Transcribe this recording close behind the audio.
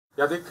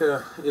Ja,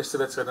 Dick, eerste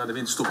wedstrijd naar de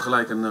winterstop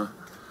gelijk en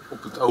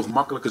op het oog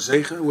makkelijke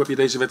zege. Hoe heb je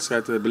deze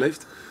wedstrijd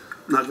beleefd?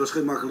 Nou, het was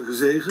geen makkelijke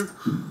zege.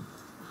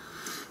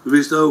 We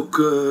wisten ook,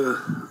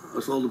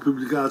 als we al de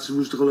publicaties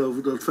moesten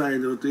geloven, dat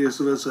Feyenoord de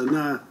eerste wedstrijd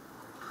na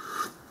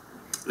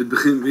het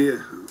begin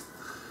weer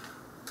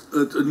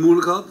het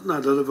moeilijk had.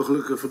 Nou, dat hebben we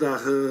gelukkig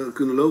vandaag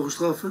kunnen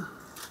logenstraffen.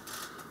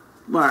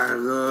 Maar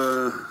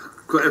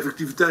qua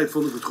effectiviteit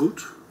vond ik het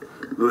goed.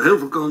 We hebben heel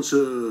veel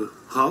kansen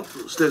gehad,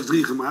 slechts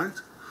 3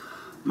 gemaakt.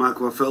 Maar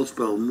qua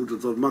veldspel moet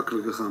het wat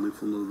makkelijker gaan. Ik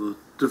vond dat we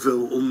te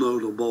veel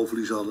onnodig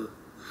balverlies hadden.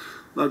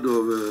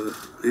 Waardoor we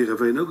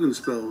Heerenveen ook in het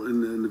spel,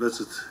 in de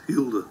wedstrijd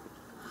hielden.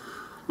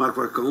 Maar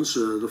qua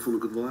kansen, dat vond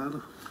ik het wel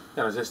aardig.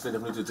 Ja, na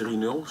 26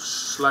 minuten 3-0.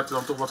 Sluipt er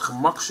dan toch wat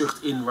gemakzucht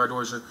in,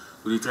 waardoor ze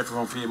door die treffer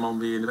van Veerman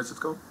weer in de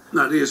wedstrijd komen?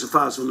 Nou, de eerste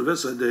fase van de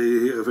wedstrijd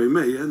deed Heerenveen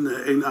mee.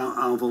 En 1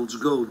 aanval is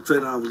goal, de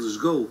tweede aanval is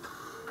goal.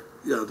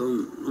 Ja,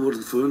 dan wordt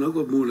het voor hen ook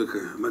wat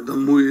moeilijker. Maar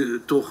dan moet je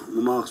toch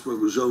normaal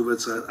gesproken zo'n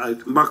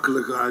wedstrijd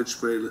makkelijker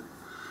uitspelen.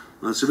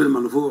 Maar ze willen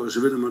maar naar voren,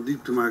 ze willen maar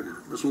diep te maken.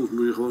 Maar soms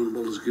moet je gewoon de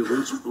bal eens een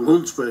keer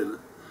rondspelen.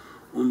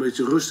 Om een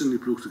beetje rust in die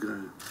ploeg te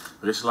krijgen.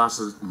 Er is de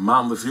laatste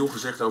maanden veel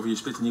gezegd over je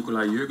spits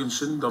Nicolai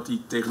Jørgensen. Dat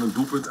hij tegen een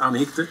doelpunt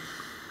aanhikte.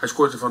 Hij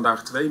scoorde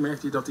vandaag 2.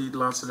 Merkte je dat hij de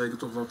laatste weken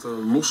toch wat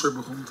losser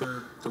begon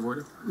te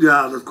worden?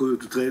 Ja, dat kon je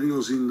op de training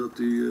al zien. Dat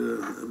hij,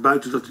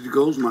 buiten dat hij de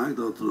goals maakt,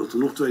 dat er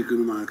nog 2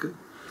 kunnen maken.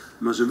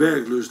 Maar zijn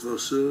werklust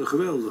was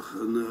geweldig.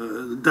 En,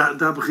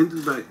 daar begint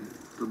het bij.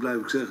 Dat blijf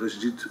ik zeggen. Als je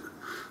ziet,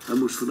 hij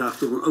moest vandaag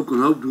toch ook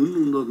een hoop doen.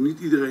 Omdat niet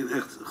iedereen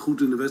echt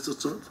goed in de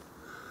wedstrijd zat.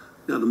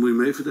 Ja, dan moet je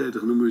mee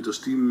verdedigen. Dan moet je het als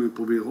team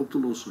proberen op te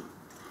lossen.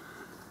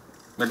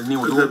 Met een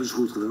nieuwe dat hebben ze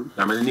goed gedaan.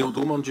 Ja, met een nieuwe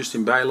doelman,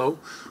 Justin Bijlo.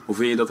 Hoe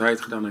vind je dat hij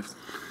het gedaan heeft?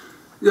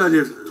 Ja,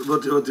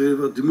 wat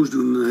hij moest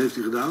doen, heeft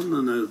hij gedaan.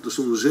 En er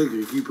stond een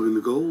zekere keeper in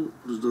de goal.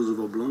 Dus dat is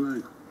wel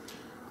belangrijk.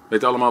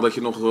 Weet allemaal dat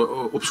je nog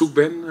op zoek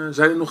bent.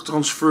 Zijn er nog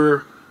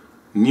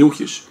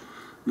transfernieuwtjes?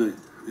 Nee,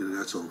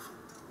 inderdaad zelf.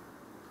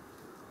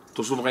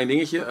 Tot slot nog 1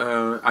 dingetje.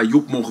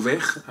 Ayoub mocht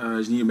weg.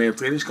 Is niet mee op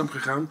trainingskamp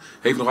gegaan.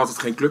 Heeft nog altijd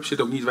geen club.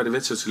 Zit ook niet bij de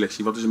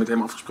wedstrijdselectie. Wat is er met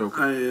hem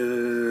afgesproken?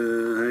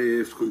 Hij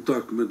heeft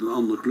contact met een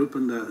andere club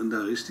en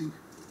daar is hij.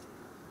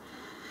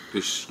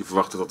 Dus je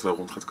verwacht dat het wel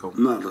rond gaat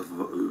komen? Nou,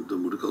 dat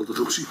moet ik altijd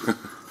nog zien.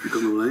 Je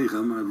kan er wel heen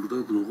gaan, maar het moet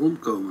altijd nog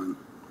rondkomen.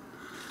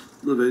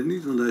 Dat weet ik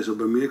niet, want hij is al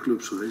bij meer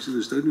clubs geweest en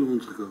is het ook niet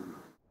rondgekomen.